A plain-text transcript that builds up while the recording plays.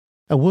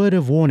A word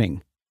of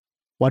warning.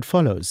 What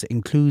follows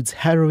includes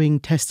harrowing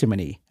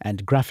testimony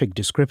and graphic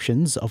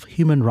descriptions of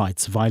human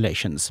rights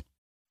violations.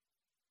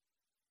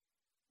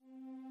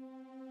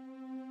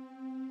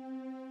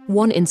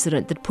 One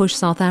incident that pushed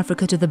South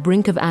Africa to the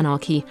brink of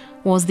anarchy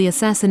was the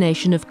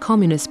assassination of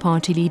Communist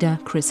Party leader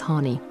Chris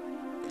Hani.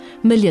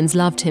 Millions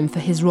loved him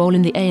for his role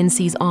in the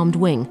ANC's armed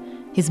wing,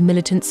 his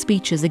militant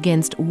speeches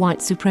against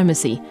white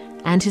supremacy,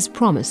 and his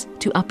promise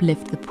to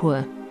uplift the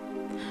poor.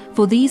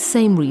 For these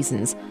same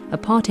reasons,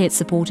 apartheid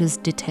supporters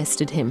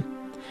detested him.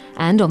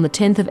 And on the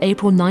 10th of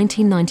April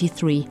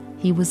 1993,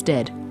 he was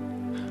dead.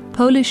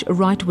 Polish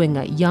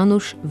right-winger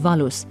Janusz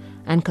Walus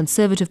and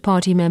Conservative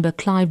Party member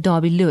Clive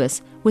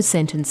Derby-Lewis were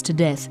sentenced to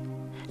death,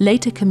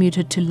 later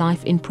commuted to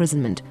life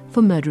imprisonment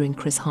for murdering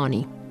Chris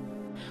Hani.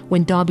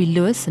 When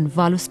Derby-Lewis and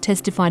Walus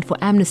testified for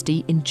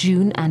amnesty in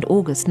June and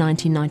August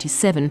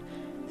 1997,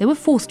 they were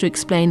forced to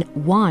explain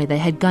why they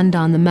had gunned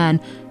down the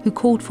man who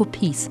called for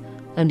peace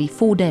only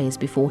 4 days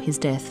before his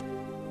death.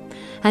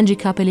 Angie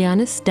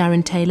Kapelianis,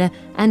 Darren Taylor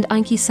and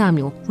Anki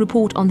Samuel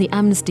report on the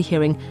amnesty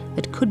hearing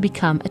that could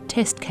become a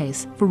test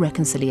case for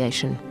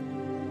reconciliation.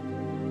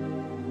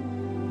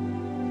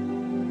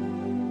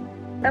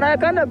 And I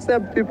can't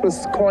accept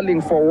people's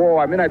calling for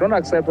war. I don't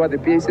accept what the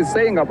PAC is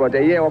saying about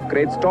a year of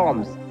great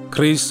storms.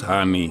 Chris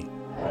Hani.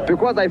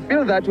 Because I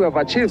feel that we have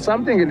achieved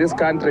something in this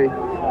country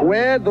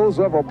where those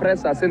who have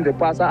oppressed us in the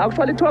past are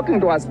actually talking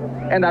to us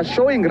and are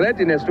showing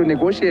readiness to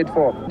negotiate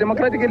for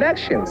democratic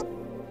elections.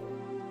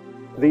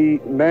 The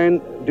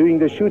man doing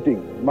the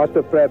shooting must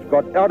have perhaps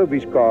got out of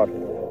his car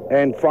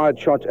and fired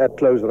shots at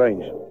close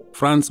range.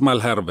 Frans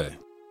Malherbe.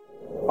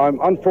 I'm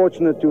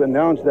unfortunate to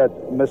announce that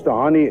Mr.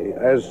 Hani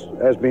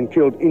has been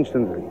killed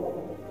instantly.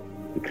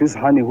 Chris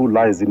Hani, who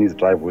lies in his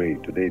driveway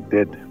today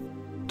dead.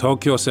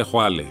 Tokyo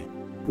Sexwale.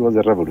 He was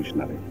a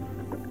revolutionary,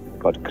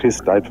 but Chris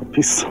died for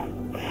peace.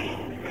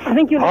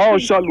 How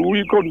shall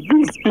we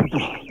convince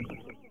people?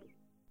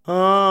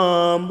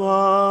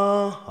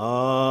 Hamba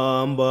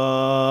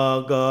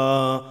hamba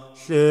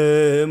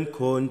kahle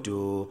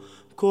mkhonto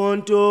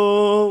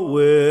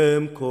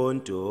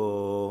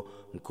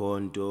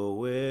mkhonto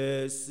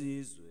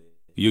wesizwe.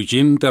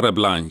 Eugene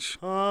Terreblanche.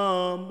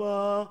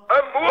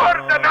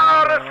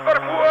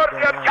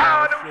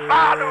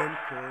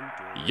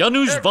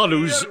 Janusz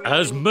Walus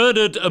has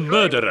murdered a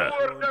murderer.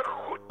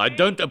 I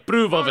don't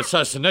approve of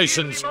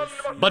assassinations,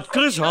 but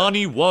Chris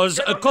Hani was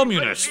a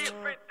communist.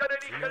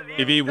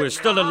 If he were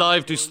still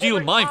alive to steal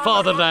my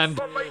fatherland,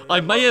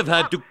 I may have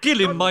had to kill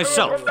him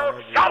myself.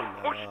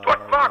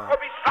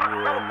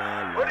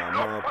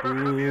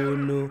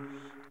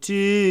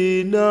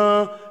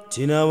 Tina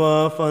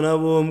wafana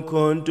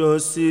bomkhonto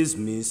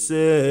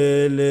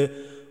sizmisele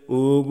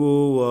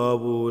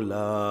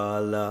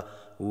ukuwabulala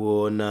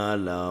wona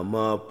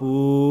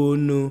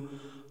lamapunu.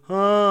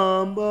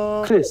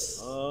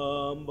 Chris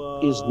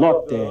is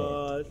not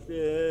dead.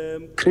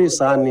 Chris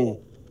Hani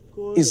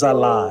is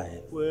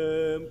alive.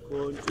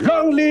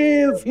 Long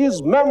live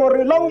his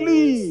memory, long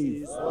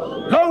live!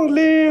 Long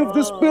live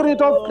the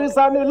spirit of Chris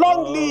Hani,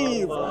 long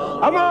live!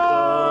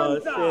 Amanda!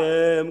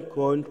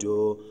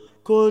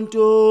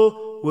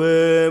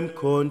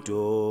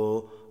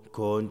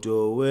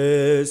 Konto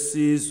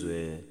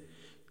wesizwe.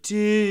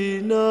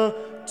 Tina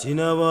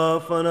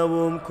bafana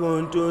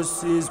bomkhonto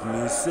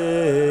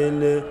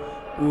sizmisele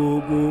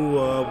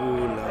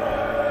ukuwabulala.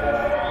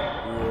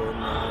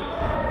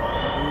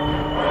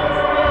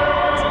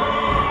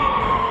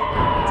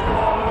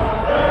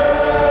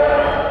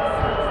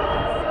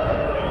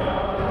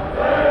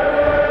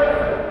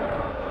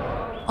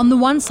 On the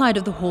one side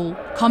of the hall,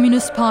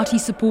 Communist Party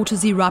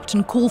supporters erupt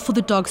and call for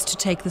the dogs to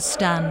take the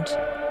stand.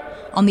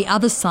 On the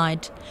other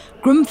side,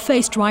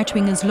 grim-faced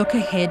right-wingers look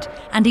ahead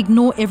and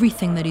ignore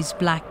everything that is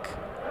black.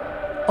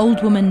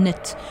 Old women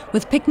knit,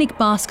 with picnic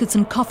baskets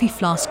and coffee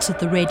flasks at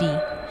the ready,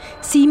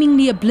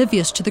 seemingly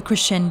oblivious to the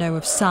crescendo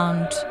of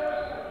sound.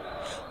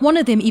 One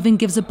of them even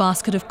gives a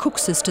basket of Cook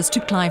Sisters to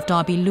Clive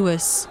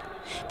Derby-Lewis,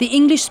 the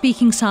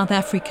English-speaking South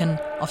African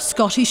of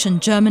Scottish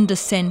and German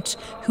descent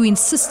who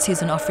insists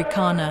he's an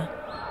Afrikaner.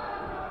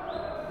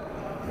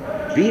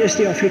 Wie is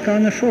die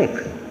Afrikaner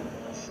volk?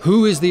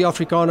 Who is the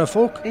Afrikaner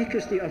folk? Ek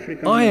is die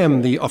Afrikaner I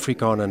am the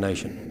Afrikaner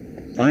nation.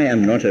 I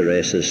am not a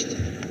racist.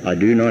 I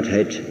do not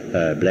hate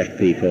black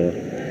people.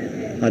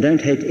 I don't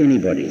hate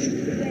anybody.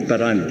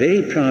 But I'm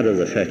very proud of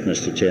the fact,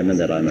 Mr. Chairman,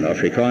 that I'm an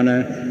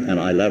Afrikaner and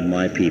I love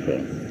my people.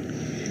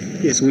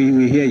 Yes, we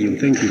hear you.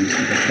 Thank you,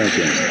 Mr. Thank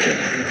you, Mr.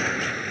 Chairman.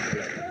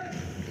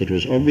 It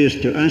was obvious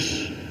to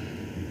us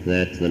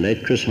that the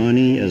late Chris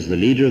Hani, as the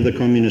leader of the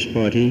Communist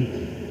Party,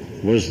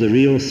 was the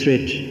real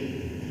threat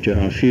to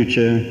our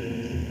future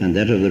and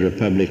that of the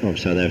Republic of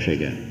South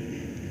Africa.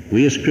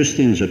 We as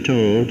Christians are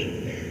told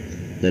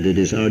that it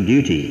is our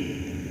duty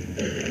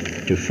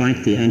to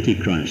fight the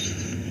Antichrist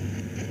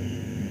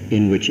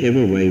in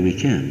whichever way we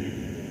can.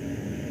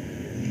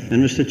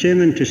 And Mr.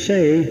 Chairman, to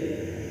say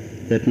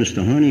that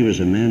Mr. Hani was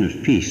a man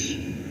of peace,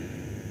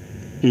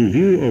 in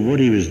view of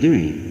what he was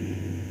doing,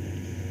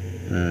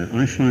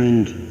 I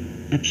find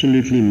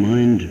absolutely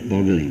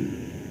mind-boggling.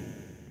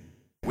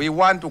 We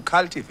want to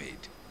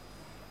cultivate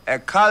a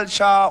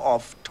culture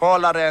of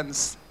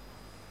tolerance,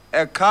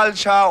 a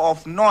culture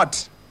of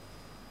not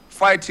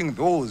fighting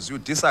those you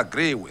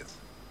disagree with,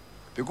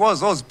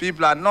 because those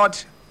people are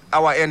not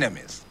our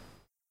enemies.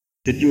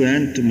 Did you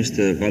hand to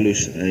Mr.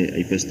 Walus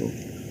a pistol?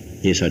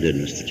 Yes, I did,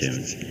 Mr.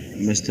 Chairman.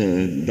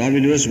 Mr. Darby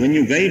Lewis, when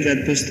you gave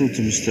that pistol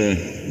to Mr.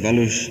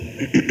 Walus,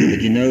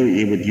 did you know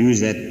he would use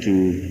that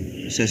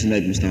to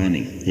assassinate Mr.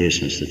 Hani? Yes,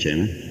 Mr.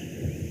 Chairman.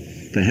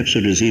 Perhaps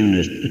it was even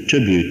a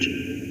tribute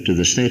to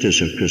the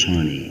status of Chris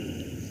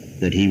Hani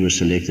that he was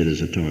selected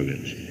as a target.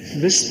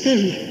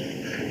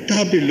 Mr.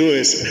 Darby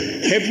Lewis,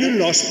 have you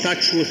lost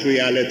touch with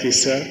reality,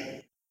 sir?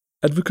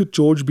 Advocate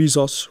George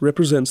Bezos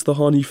represents the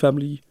Hani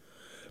family.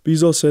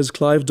 Bezos says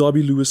Clive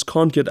Darby Lewis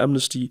can't get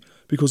amnesty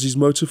because his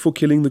motive for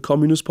killing the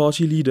Communist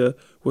Party leader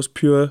was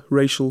pure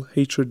racial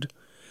hatred,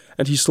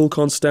 and he still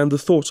can't stand the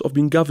thought of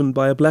being governed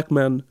by a black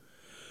man.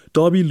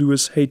 Darby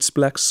Lewis hates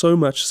blacks so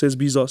much, says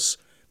Bezos,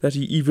 that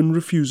he even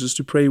refuses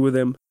to pray with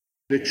them.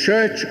 The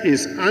church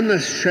is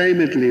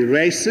unashamedly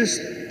racist,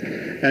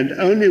 and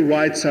only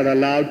whites are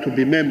allowed to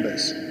be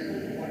members.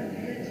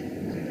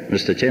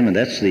 Mr. Chairman,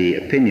 that's the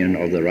opinion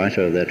of the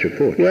writer of that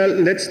report. Well,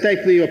 let's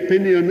take the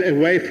opinion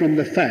away from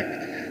the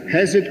fact.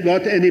 Has it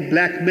got any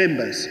black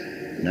members?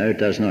 No, it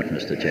does not,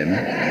 Mr.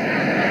 Chairman.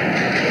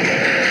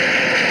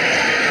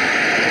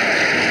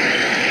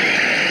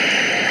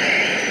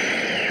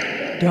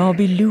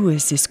 Darby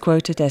Lewis is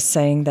quoted as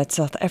saying that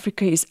South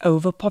Africa is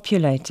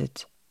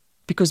overpopulated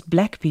because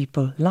black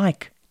people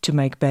like to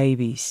make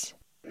babies.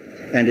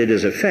 And it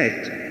is a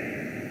fact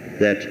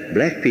that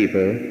black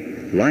people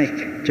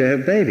like to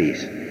have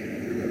babies.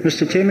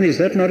 Mr. Chairman, is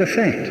that not a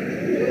fact?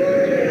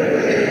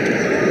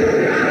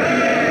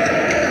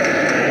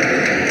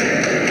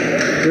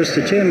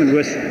 Mr. Chairman,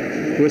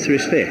 with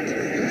respect,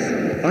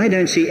 I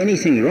don't see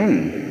anything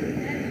wrong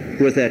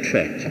with that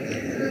fact.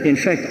 In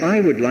fact, I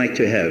would like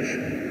to have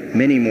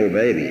many more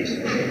babies.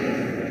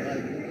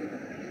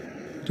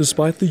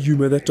 Despite the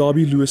humour that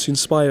Darby Lewis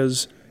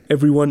inspires,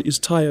 everyone is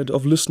tired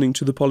of listening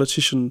to the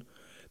politician.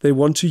 They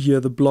want to hear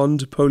the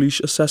blonde Polish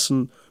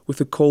assassin with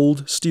the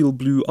cold,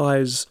 steel-blue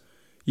eyes.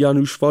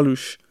 Janusz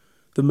Walus,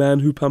 the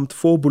man who pumped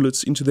 4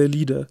 bullets into their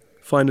leader,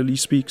 finally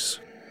speaks.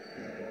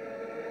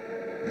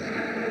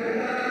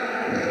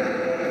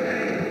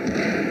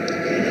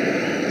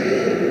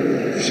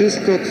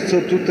 Wszystko,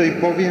 co tutaj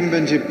powiem,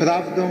 będzie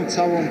prawdą,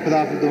 całą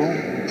prawdą,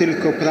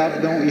 tylko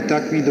prawdą i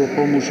tak mi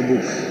dopomóż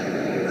Bóg.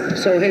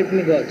 So help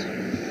me God.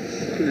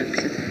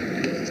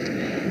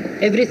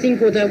 Everything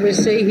what I will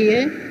say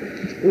here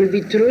will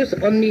be truth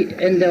only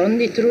and the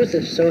only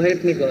truth, so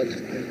help me God.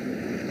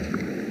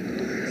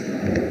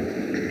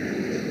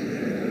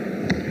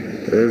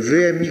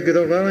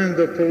 Wyemigrowałem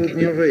do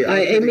południowej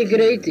Afryki, I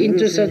emigrate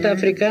into South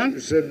Africa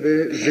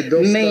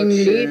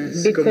mainly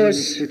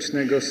because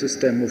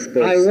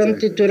I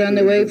wanted to run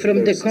away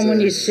from the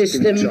communist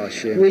system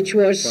which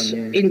was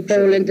in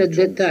Poland at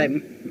that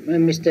time,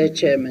 Mr.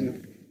 Chairman.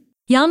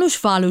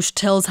 Janusz Walus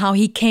tells how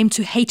he came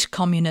to hate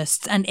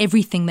communists and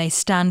everything they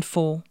stand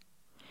for.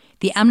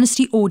 The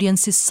amnesty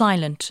audience is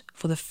silent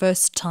for the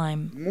first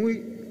time.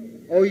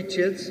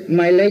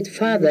 My late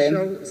father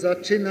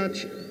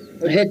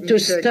had to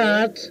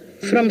start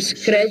from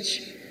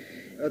scratch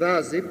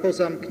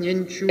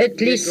at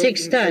least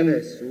 6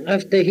 times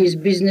after his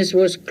business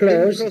was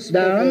closed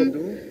down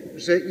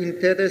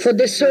for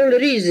the sole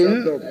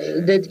reason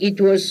that it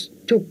was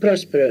too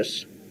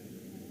prosperous.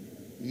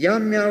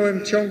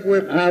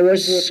 I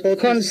was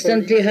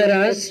constantly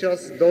harassed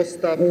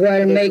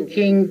while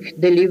making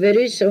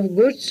deliveries of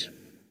goods.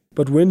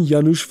 But when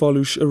Janusz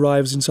Walus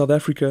arrives in South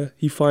Africa,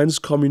 he finds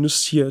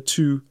communists here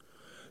too.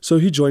 So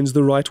he joins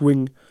the right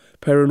wing,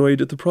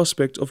 paranoid at the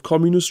prospect of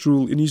communist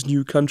rule in his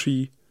new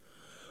country.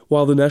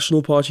 While the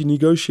National Party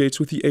negotiates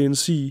with the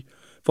ANC,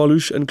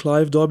 Walus and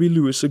Clive Darby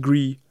Lewis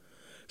agree.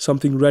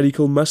 Something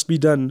radical must be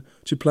done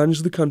to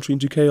plunge the country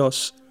into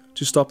chaos,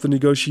 to stop the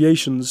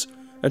negotiations,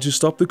 and to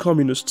stop the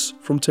communists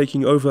from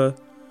taking over.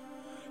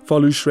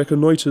 Walus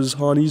reconnoitres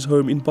Hani's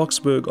home in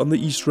Boksburg on the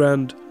East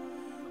Rand.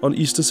 On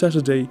Easter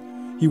Saturday,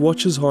 he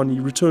watches Hani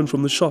return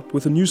from the shop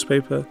with a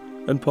newspaper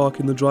and park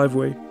in the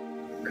driveway.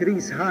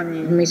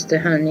 Mr.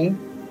 Hani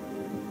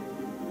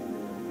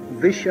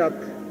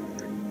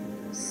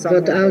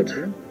got out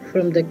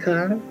from the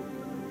car.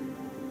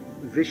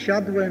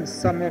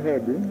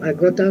 I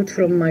got out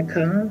from my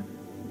car.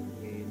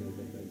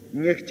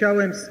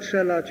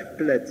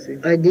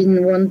 I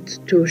didn't want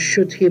to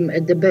shoot him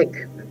at the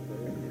back.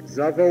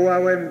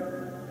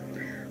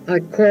 I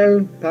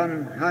called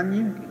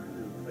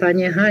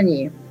Panie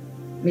Hani,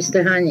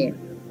 Mr. Hani.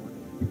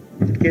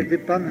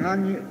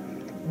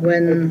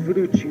 When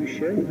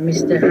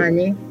Mr.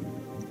 Hani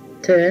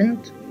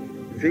turned,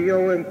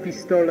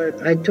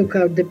 I took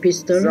out the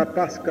pistol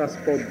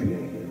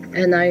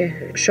and I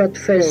shot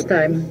first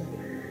time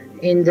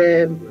in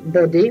the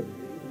body.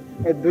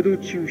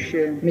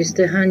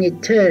 Mr. Hani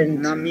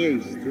turned.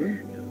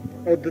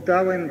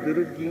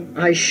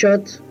 I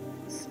shot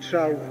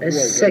a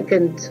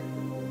second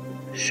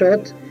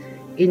shot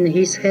in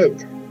his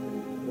head.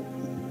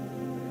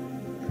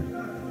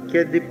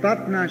 Kiedy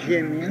padł na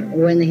ziemię,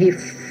 when he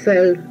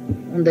fell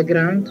on the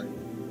ground,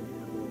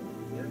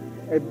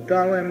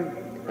 oddałem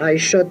I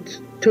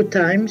shot 2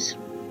 times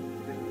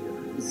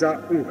za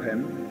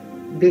uchem,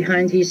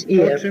 behind his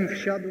ear. po czym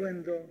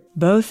wsiadłem do...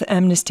 Both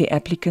amnesty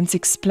applicants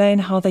explain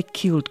how they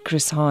killed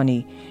Chris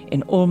Hani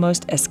in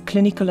almost as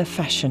clinical a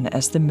fashion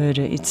as the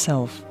murder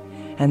itself,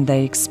 and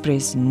they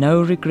express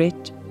no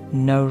regret,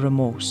 no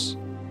remorse.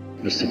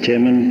 Mr.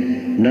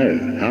 Chairman, no.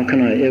 How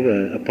can I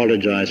ever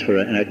apologize for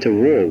an act of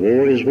war?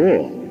 War is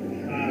war.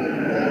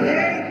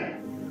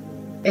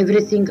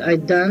 Everything I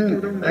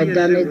done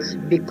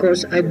it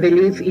because I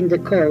believe in the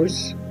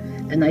cause,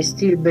 and I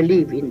still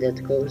believe in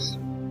that cause.